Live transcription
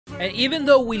And even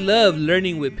though we love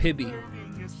learning with Pibby,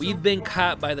 we've been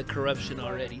caught by the corruption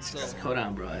already. So hold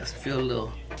on, bro. I feel a little.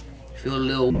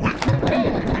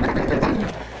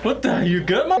 What the? You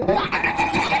good, man?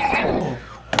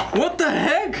 What the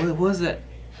heck? What was that?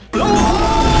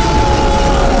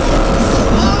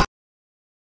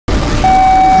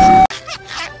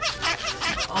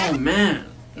 Oh man,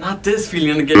 not this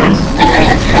feeling again.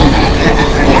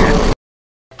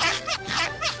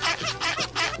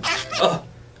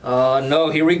 Oh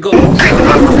no, here we go.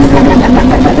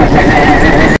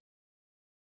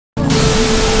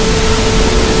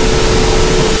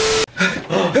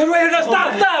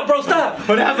 Stop, bro, stop.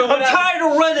 What happened? I'm tired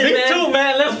of running, man. Me too,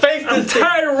 man. Let's face this. I'm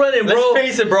tired of running, bro. Let's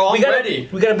face it, bro. I'm ready.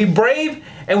 We gotta be brave,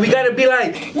 and we gotta be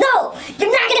like, no,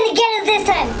 you're not gonna get us this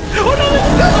time. Oh no!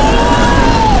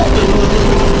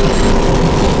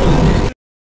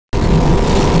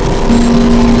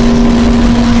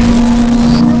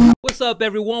 What's up,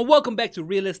 everyone? Welcome back to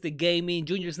Realistic Gaming.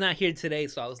 Junior's not here today,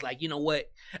 so I was like, you know what?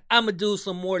 I'm gonna do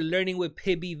some more learning with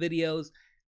Pibby videos.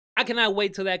 I cannot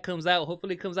wait till that comes out.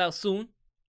 Hopefully it comes out soon.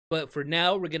 But for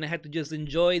now, we're going to have to just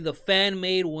enjoy the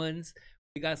fan-made ones.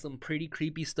 We got some pretty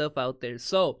creepy stuff out there.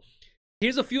 So,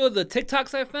 here's a few of the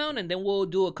TikToks I found, and then we'll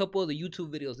do a couple of the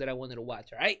YouTube videos that I wanted to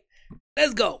watch, all right?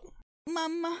 Let's go.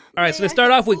 All right, so let's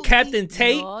start off with Captain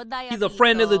Tate. He's a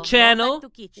friend of the channel.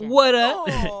 What up?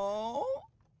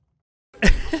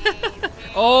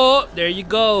 Oh, there you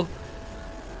go.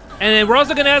 And then we're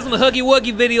also going to have some Huggy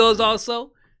Wuggy videos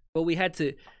also. But we had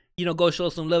to, you know, go show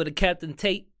some love to Captain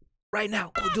Tate. Right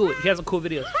now, go do it. He has some cool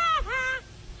videos.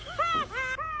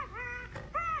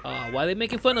 Why are they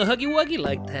making fun of Huggy Wuggy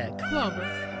like that? Come on, bro.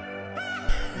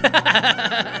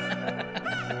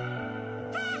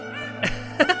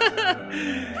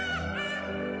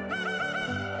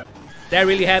 That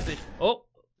really happened. Oh,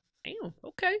 damn,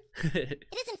 okay. It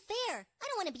isn't fair. I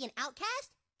don't want to be an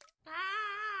outcast.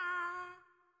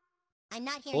 I'm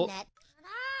not hearing that.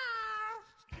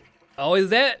 Oh, is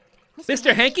that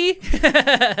Mr. Hanky?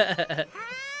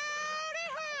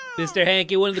 Mr.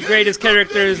 Hanky, one of the greatest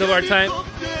characters of our time.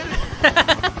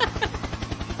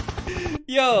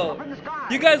 Yo,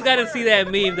 you guys gotta see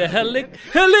that meme, the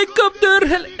helicopter.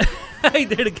 I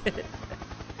did it again.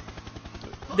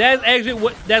 That's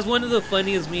actually that's one of the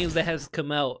funniest memes that has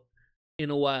come out in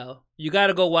a while. You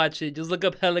gotta go watch it. Just look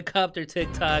up helicopter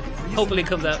TikTok. Hopefully it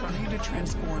comes out.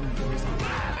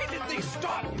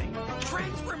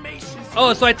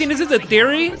 Oh, so I think this is a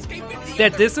theory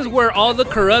that this is where all the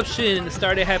corruption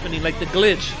started happening, like the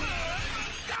glitch.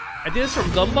 I think it's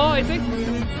from Gumball, I think.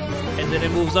 And then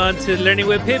it moves on to learning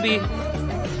with Pibby.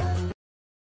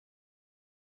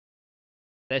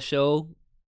 That show's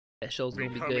gonna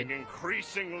be good.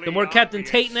 The more Captain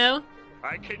Tate now.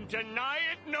 I can deny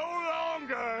it no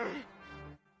longer.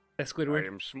 That's Squidward. I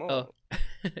am small. Oh.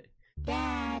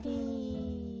 Daddy.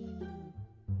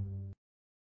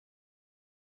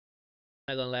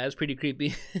 Not gonna lie, it's pretty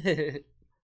creepy.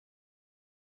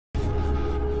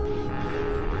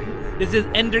 This is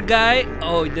Ender Guy.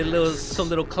 Oh, he did some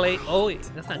little clay. Oh, wait,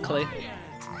 that's not clay.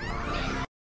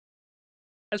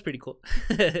 That's pretty cool.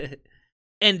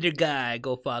 Ender Guy,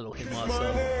 go follow him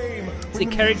also. See,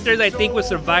 characters I think would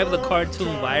survive the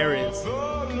cartoon virus.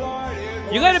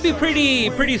 You gotta be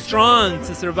pretty strong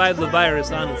to survive the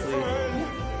virus, honestly.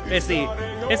 Let's see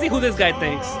who this guy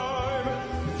thinks.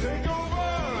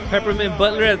 Peppermint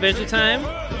Butler, Adventure Time.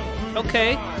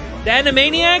 Okay. The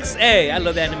Animaniacs? Hey, I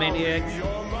love the Animaniacs.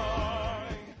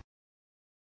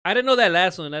 I didn't know that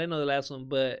last one. I didn't know the last one,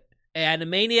 but hey,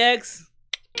 Animaniacs,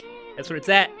 that's where it's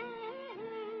at.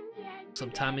 Some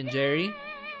Tom and Jerry.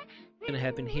 What's gonna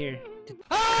happen here?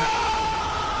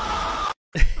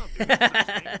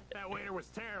 That waiter was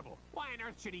terrible. Why on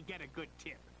earth should he get a good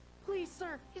tip? Please,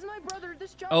 sir. He's my brother.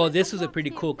 This job. Oh, this was a pretty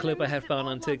cool clip I have found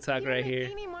on TikTok right here.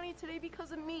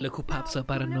 Look who pops up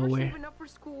out of nowhere.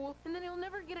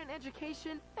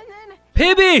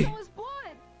 Pibby!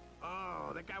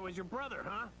 Oh, that guy was your brother,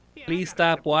 huh? Yeah, please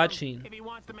stop watching. If he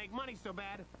wants to make money so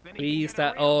bad, then please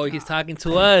stop. Oh, he's talking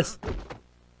to us.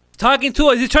 Talking to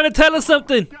us. He's trying to tell us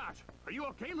something. Gosh, are you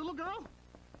okay, little girl?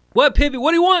 What, Pibby? What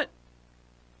do you want?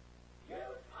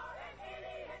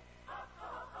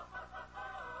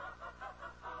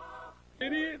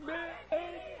 Idiot, man.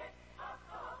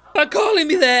 Stop calling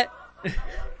me that.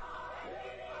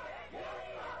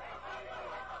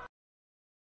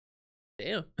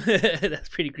 Damn, that's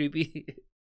pretty creepy.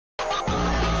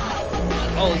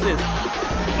 Oh, what's this?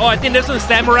 Oh, I think there's some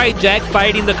Samurai Jack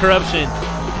fighting the corruption.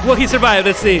 Will he survive?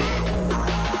 Let's see.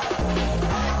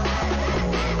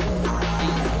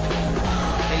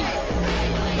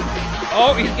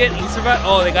 Oh, he survived.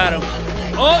 Oh, they got him.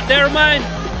 Oh, never mind.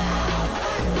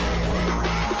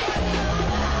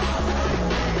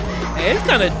 Hey, it's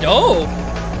kind of dope.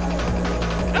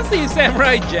 I see you,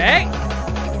 Samurai Jack.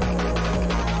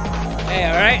 Hey,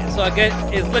 alright, so I guess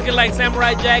it's looking like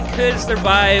Samurai Jack could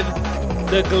survive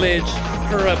the glitch,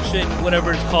 corruption,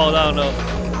 whatever it's called, I don't know.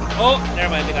 Oh,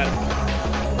 never mind, they got him.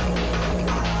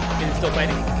 He's still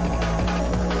fighting.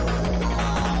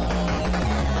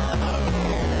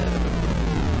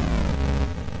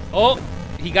 Oh,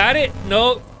 he got it?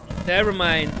 No, never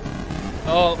mind.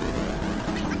 Oh.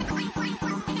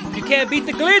 You can't beat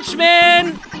the glitch,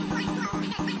 man!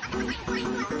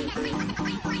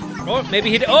 Oh, maybe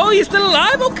he did. Oh, he's still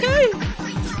alive? Okay.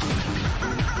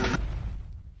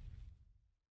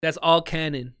 That's all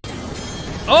canon.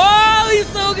 Oh, he's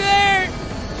so good!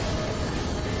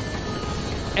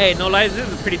 Hey, no lies, this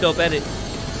is a pretty dope edit.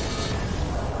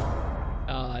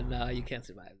 Oh, no, you can't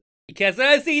survive. You can't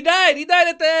survive. See, he died. He died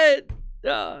at the end.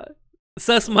 Oh.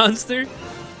 Sus monster.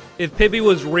 If Pibby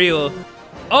was real.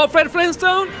 Oh, Fred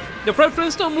Flintstone? The Fred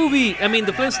Flintstone movie. I mean,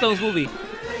 the Flintstones movie.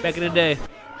 Back in the day.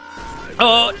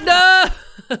 Oh, no!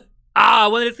 I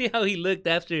wanted to see how he looked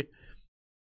after.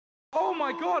 Oh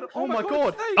my god! Oh my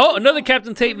god! Oh, another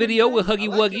Captain Tate video with Huggy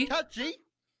Wuggy.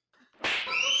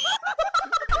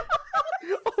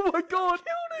 Oh my god!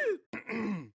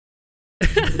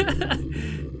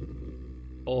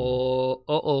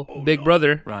 Oh, Big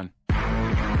Brother. Run.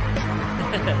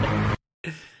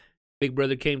 Big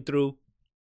Brother came through.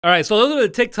 All right, so those are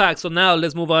the TikToks. So now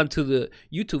let's move on to the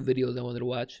YouTube videos I wanted to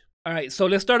watch. All right, so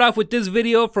let's start off with this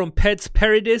video from Pets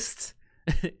Parodists.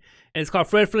 And it's called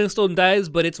Fred Flintstone Dies,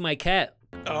 but it's my cat.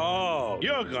 Oh,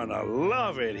 you're gonna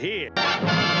love it here.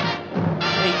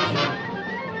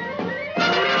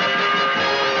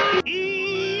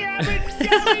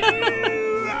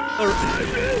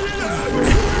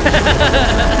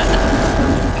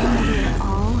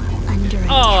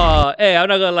 Oh, hey, I'm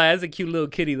not gonna lie, that's a cute little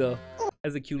kitty though.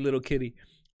 That's a cute little kitty.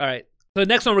 All right. So the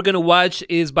next one we're gonna watch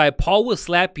is by Paul Will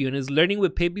Slap You, and is Learning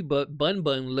with Pibby, but Bun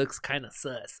Bun looks kind of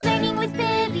sus. Learning with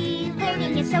Pibby,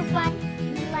 learning is so fun.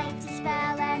 We like to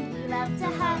spell and we love to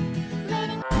hug.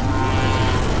 Learning.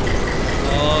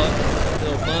 Oh,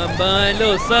 little Bun Bun,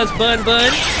 little sus Bun Bun.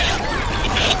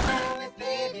 Learning with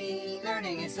Pibby,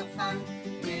 learning is so fun.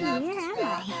 We love to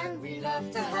spell and we love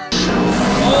to hug.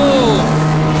 Oh,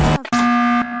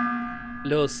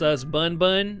 little sus Bun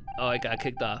Bun. Oh, I got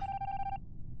kicked off.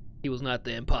 He was not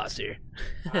the imposter.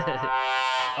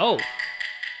 Oh.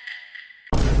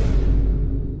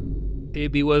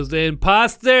 Pibby was the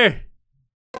imposter.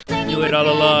 Knew it all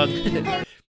along.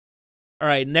 All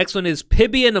right, next one is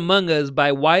Pibby and Among Us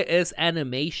by YS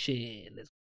Animation.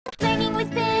 Learning with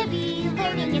Pibby,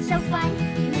 learning is so fun.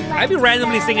 I'd be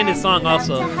randomly singing this song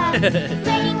also.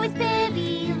 Learning with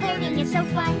Pibby, learning is so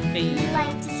fun. Hey. We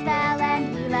like to spell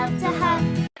and we love to hug.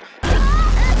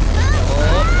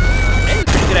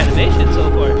 Good animation so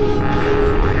far.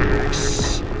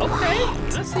 Okay,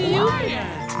 I see you.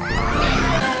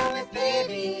 With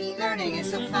Pibby, learning is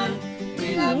so fun.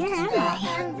 We love to spell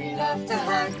and we love to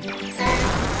hug.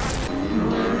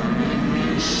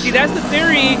 See, that's the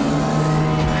theory.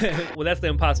 Well, that's the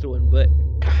imposter one, but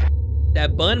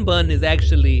that Bun Bun is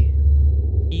actually,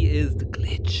 he is the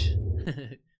glitch.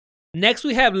 Next,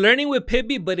 we have Learning with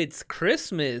Pibby, but it's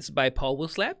Christmas by Paul Will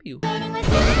Slap You.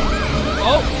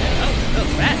 Oh, that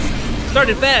was fast.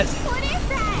 Started fast. What is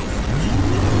that?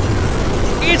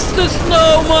 It's the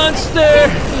snow monster.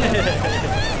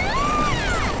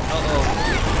 Uh-oh.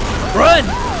 Run!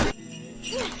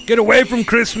 Get away from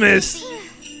Christmas.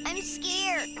 I'm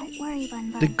scared. Don't worry,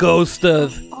 Bun Bun. The ghost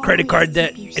of credit card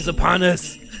debt is upon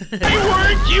us.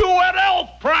 Weren't you at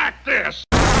elf practice?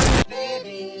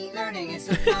 Baby, learning is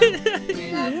so fun. Is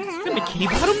it Bikini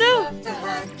Bottom now?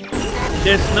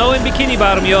 There's snow in Bikini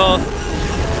Bottom, y'all.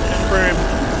 Confirmed.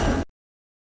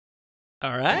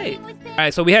 All right. All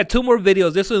right, so we had two more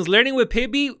videos. This one's Learning with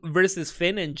Pibby versus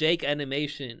Finn and Jake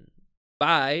Animation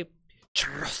by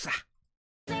Trosa.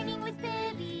 Learning with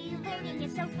Pibby, learning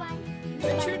is so fun.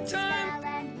 It's your time.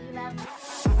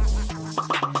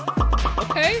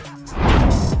 Okay.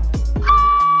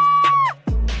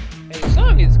 Hey, the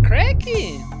song is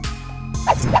cracking.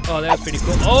 Oh, that was pretty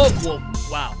cool. Oh, whoa,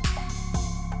 wow.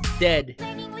 Dead.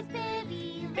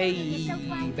 Hey,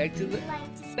 back to the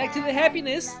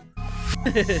happiness.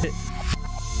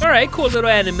 All right, cool little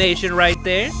animation right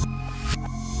there.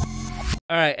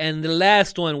 All right, and the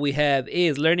last one we have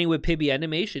is Learning with Pibby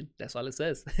Animation. That's all it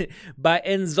says. By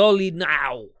Enzoli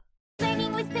Now.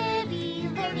 Learning with Pibby,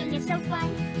 learning is so fun.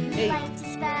 We like to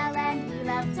spell and we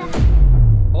love to.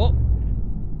 Oh,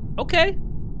 okay.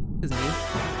 This is new.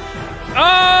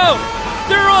 Oh,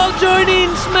 they're all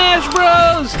joining Smash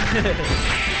Bros.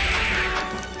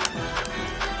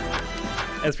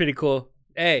 That's pretty cool.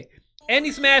 Hey,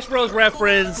 any Smash Bros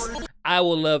reference, I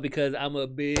will love because I'm a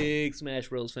big Smash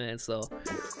Bros fan. So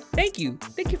thank you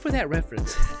for that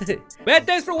reference. But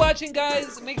thanks for watching,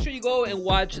 guys. Make sure you go and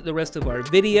watch the rest of our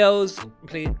videos.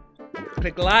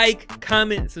 Click like,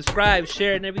 comment, subscribe,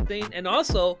 share, and everything. And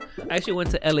also, I actually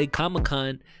went to LA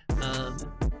Comic-Con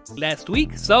last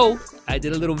week, so I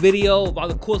did a little video of all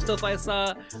the cool stuff I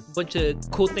saw, a bunch of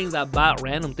cool things I bought,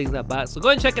 random things I bought. So go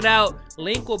and check it out.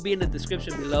 Link will be in the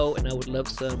description below, and I would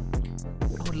love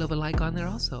a like on there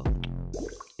also.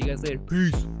 See you guys later.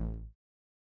 Peace.